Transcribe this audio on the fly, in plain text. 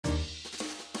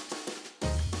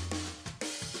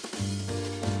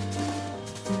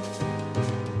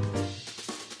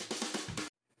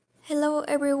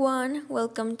everyone,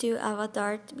 welcome to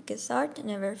Avatar because art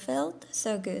never felt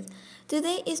so good.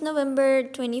 Today is November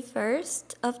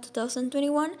 21st of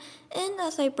 2021, and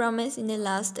as I promised in the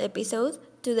last episode,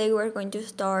 today we're going to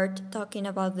start talking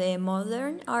about the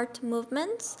modern art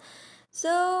movements.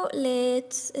 So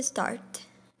let's start.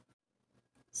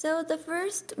 So, the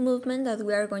first movement that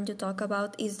we are going to talk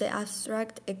about is the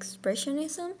abstract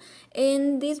expressionism,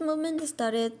 and this movement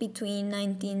started between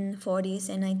 1940s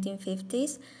and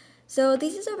 1950s. So,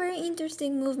 this is a very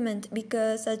interesting movement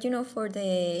because, as you know, for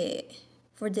the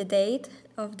date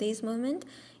of this movement,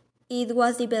 it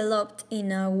was developed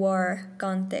in a war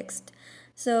context.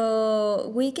 So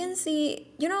we can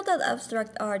see, that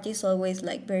abstract art is always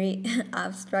like very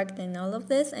abstract and all of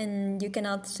this, and you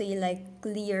cannot see like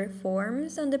clear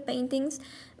forms on the paintings.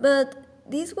 But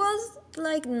this was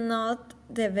like not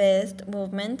the best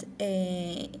movement,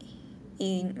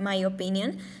 in my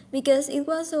opinion, because it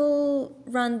was all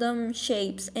random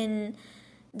shapes and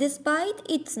despite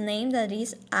its name that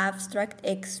is abstract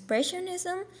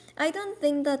expressionism, I don't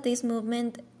think that this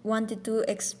movement wanted to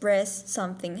express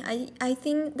something. I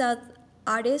think that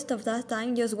artists of that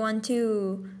time just wanted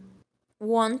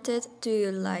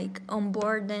to like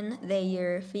unburden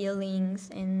their feelings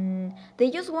and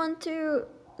they just want to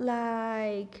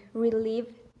like relieve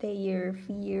their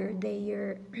fear,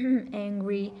 their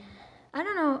angry. I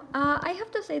don't know. I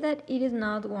have to say that it is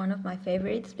not one of my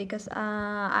favorites because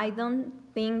I don't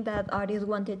think that artists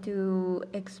wanted to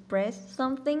express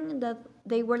something that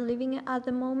they were living at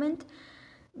the moment.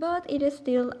 But it is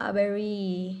still a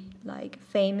very like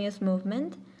famous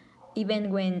movement,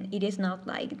 even when it is not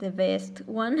like the best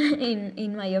one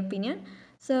in my opinion.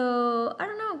 So I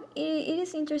don't know. It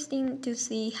is interesting to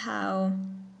see how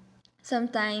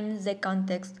sometimes the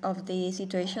context of the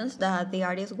situations that the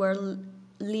artists were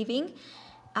living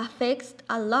affects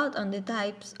a lot on the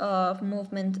types of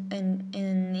movement and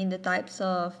in the types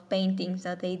of paintings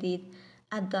that they did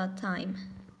at that time.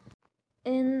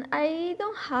 And I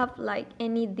don't have like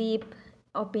any deep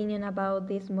opinion about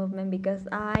this movement because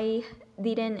I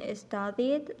didn't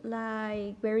study it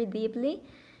like very deeply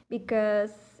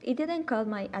because it didn't call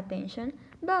my attention.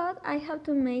 But I have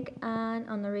to make an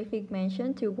honorific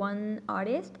mention to one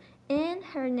artist, and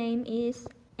her name is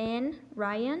Anne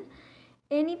Ryan.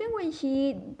 And even when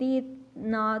she did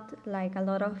not like a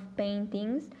lot of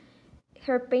paintings,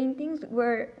 her paintings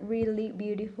were really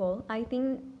beautiful. I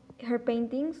think her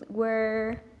paintings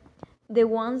were the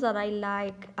ones that I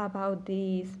like about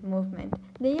this movement.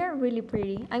 They are really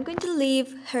pretty. I'm going to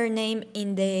leave her name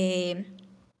in the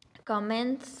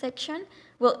comment section,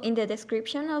 well, in the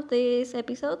description of this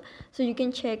episode, so you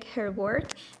can check her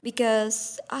work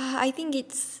because I think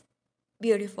it's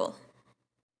beautiful.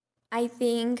 I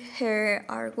think her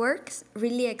artworks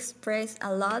really express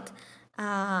a lot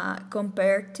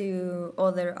compared to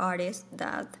other artists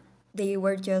that they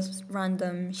were just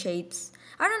random shapes.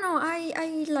 I don't know,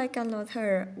 I like a lot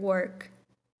her work.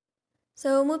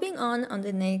 So moving on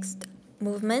the next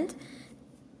movement,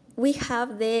 we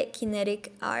have the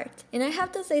kinetic art. And I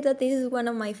have to say that this is one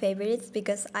of my favorites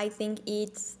because I think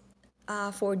it's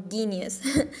for genius.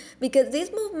 Because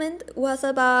this movement was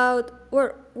about,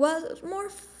 or was more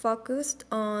focused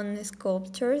on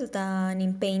sculptures than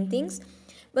in paintings,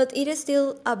 but it is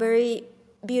still a very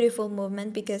beautiful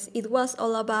movement because it was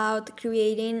all about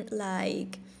creating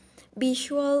like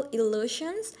visual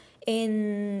illusions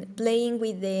and playing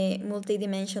with the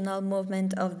multidimensional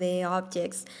movement of the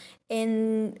objects.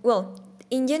 And well,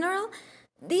 in general,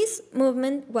 this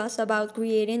movement was about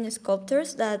creating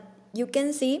sculptures that you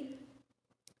can see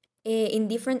in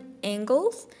different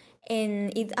angles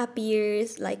and it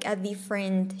appears like a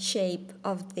different shape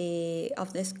of the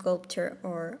sculpture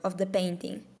or of the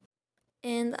painting.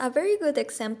 And a very good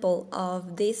example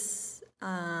of this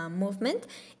movement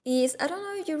is, I don't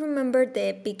know if you remember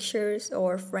the pictures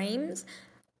or frames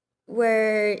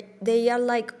where they are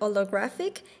like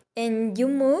holographic and you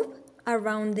move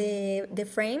around the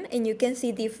frame and you can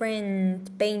see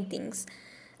different paintings.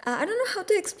 I don't know how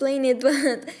to explain it,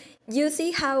 but you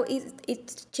see how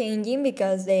it's changing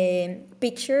because the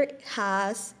picture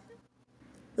has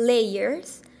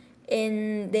layers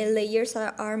and the layers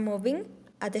are moving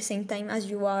at the same time as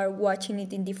you are watching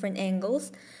it in different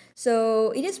angles.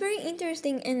 So it is very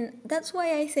interesting, and that's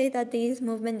why I say that this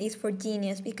movement is for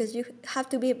genius because you have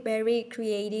to be very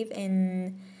creative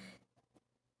and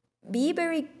be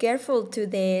very careful to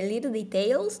the little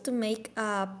details to make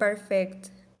a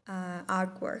perfect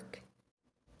artwork.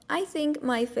 I think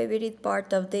my favorite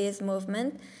part of this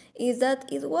movement is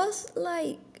that it was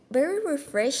like very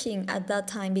refreshing at that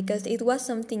time because it was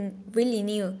something really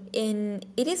new and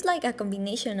it is like a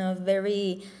combination of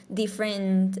very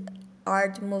different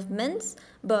art movements,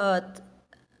 but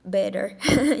better.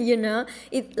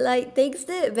 It like takes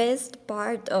the best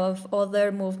part of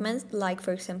other movements, like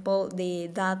for example the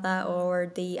dada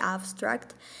or the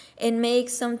abstract, and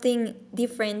makes something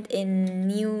different and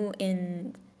new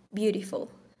and beautiful.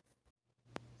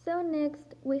 So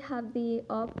next we have the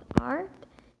op art,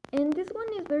 and this one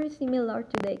is very similar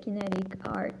to the kinetic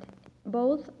art.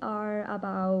 Both are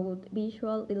about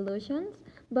visual illusions,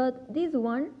 but this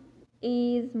one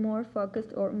is more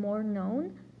focused or more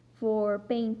known for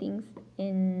paintings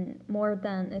and more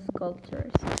than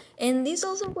sculptures. And this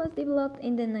also was developed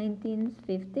in the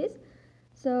 1950s.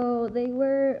 So they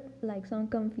were like some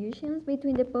confusions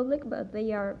between the public, but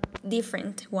they are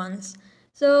different ones.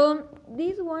 So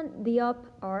this one, the op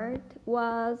art,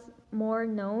 was more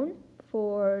known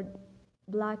for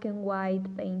black and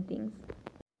white paintings.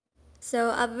 So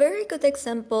a very good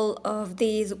example of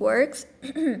these works,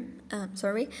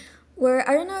 sorry, where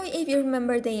I don't know if you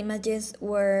remember the images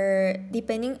where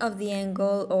depending of the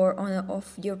angle or on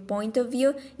of your point of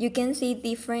view, you can see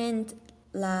different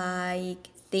like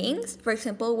things. For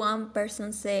example, one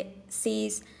person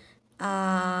sees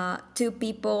two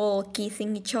people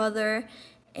kissing each other,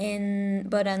 and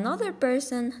but another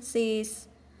person sees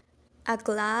a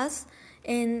class,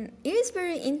 and it is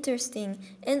very interesting.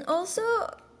 And also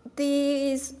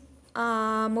this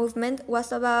movement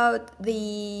was about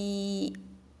the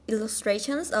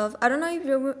illustrations of, I don't know if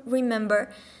you remember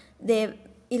the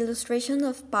illustration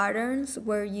of patterns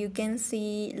where you can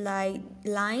see like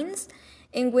lines,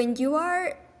 and when you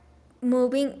are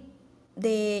moving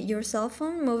your cell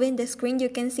phone, moving the screen, you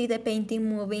can see the painting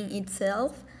moving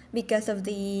itself because of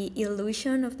the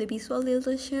illusion of the visual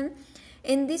illusion.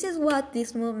 And this is what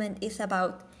this movement is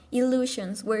about,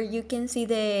 illusions, where you can see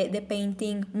the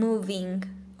painting moving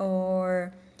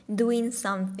or doing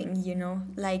something,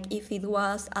 like if it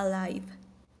was alive.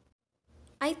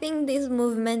 I think this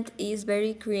movement is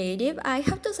very creative. I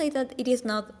have to say that it is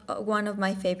not one of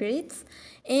my favorites.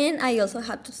 And I also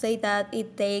have to say that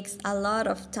it takes a lot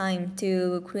of time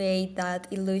to create that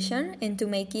illusion and to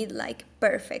make it like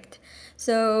perfect.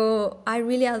 So I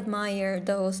really admire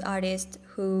those artists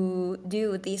who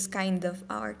do this kind of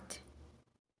art.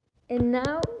 And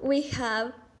now we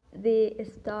have the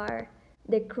star,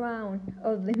 the crown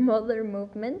of the modern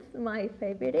movements, my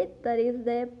favorite, that is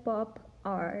the pop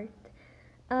art.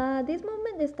 This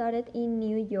movement started in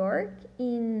New York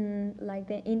in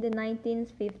the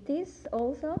 1950s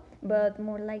also, but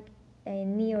more like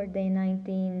near the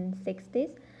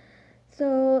 1960s.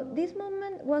 So this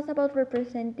movement was about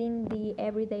representing the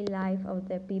everyday life of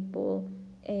the people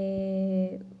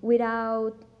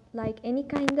without like any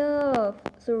kind of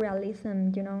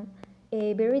surrealism,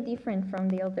 very different from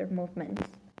the other movements.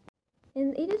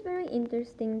 And it is very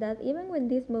interesting that even when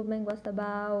this movement was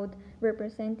about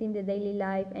representing the daily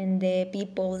life and the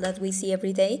people that we see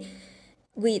every day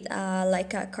with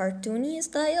like a cartoony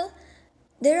style,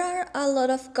 there are a lot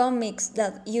of comics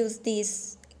that use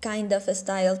this kind of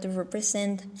style to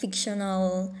represent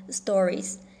fictional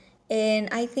stories. And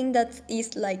I think that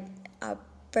is like a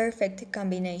perfect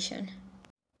combination.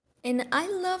 And I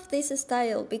love this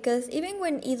style because even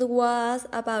when it was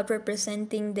about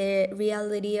representing the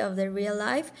reality of the real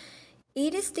life,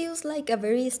 it is still like a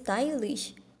very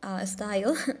stylish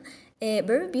style,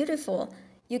 very beautiful.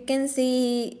 You can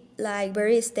see like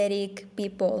very aesthetic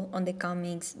people on the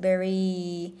comics.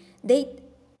 They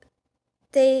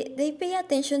pay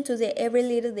attention to the every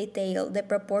little detail. The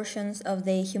proportions of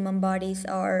the human bodies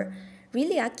are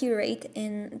really accurate,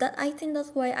 and that I think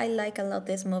that's why I like a lot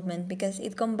this movement, because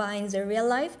it combines the real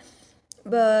life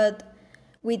but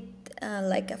with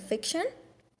like a fiction,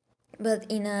 but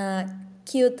in a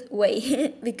cute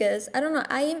way. Because I don't know,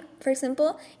 I'm, for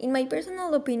example, in my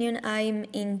personal opinion, I'm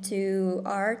into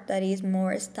art that is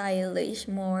more stylish,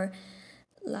 more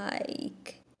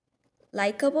like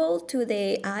likable to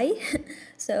the eye.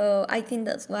 So I think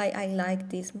that's why I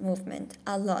like this movement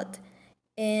a lot.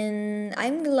 And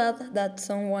I'm glad that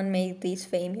someone made this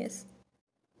famous.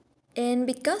 And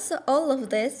because of all of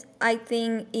this, I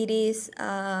think it is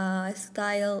a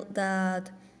style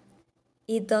that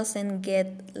it doesn't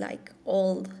get like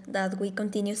old, that we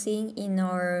continue seeing in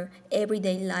our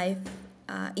everyday life,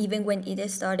 even when it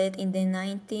started in the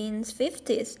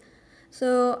 1950s.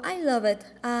 So I love it.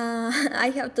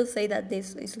 I have to say that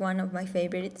this is one of my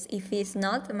favorites, if it's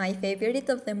not my favorite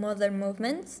of the modern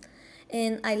movements.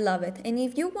 And I love it. And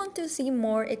if you want to see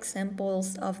more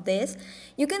examples of this,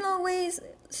 you can always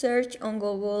search on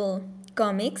Google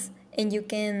Comics, and you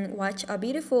can watch a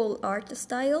beautiful art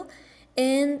style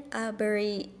and a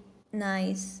very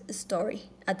nice story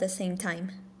at the same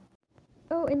time.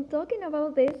 Oh, and talking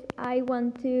about this, I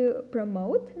want to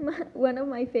promote one of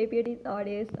my favorite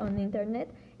artists on the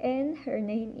internet, and her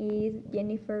name is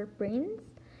Jennifer Prince,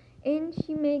 and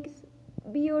she makes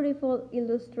beautiful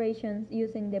illustrations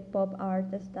using the pop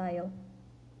art style.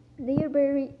 They are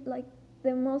very like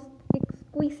the most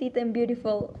exquisite and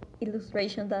beautiful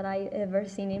illustration that I ever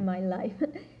seen in my life.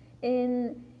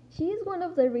 And she is one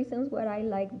of the reasons why I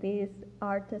like this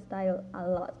art style a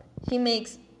lot. She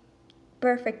makes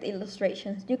perfect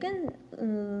illustrations. You can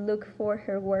look for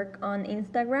her work on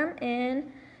Instagram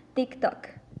and TikTok.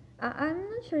 I'm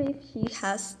not sure if she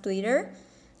has Twitter,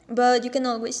 but you can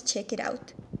always check it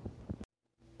out.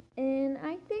 And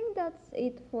I think that's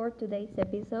it for today's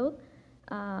episode.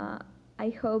 Uh, I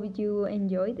hope you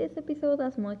enjoyed this episode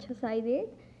as much as I did.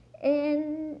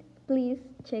 And please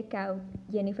check out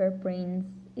Jennifer Prince's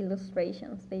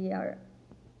illustrations. They are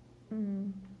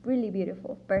mm, really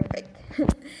beautiful. Perfect.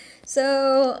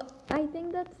 So I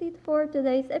think that's it for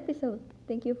today's episode.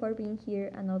 Thank you for being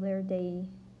here another day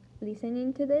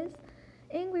listening to this.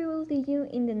 And we will see you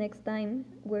in the next time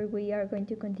where we are going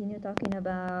to continue talking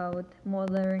about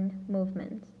modern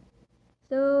movements.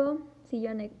 So, see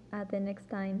you at the next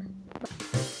time. Bye.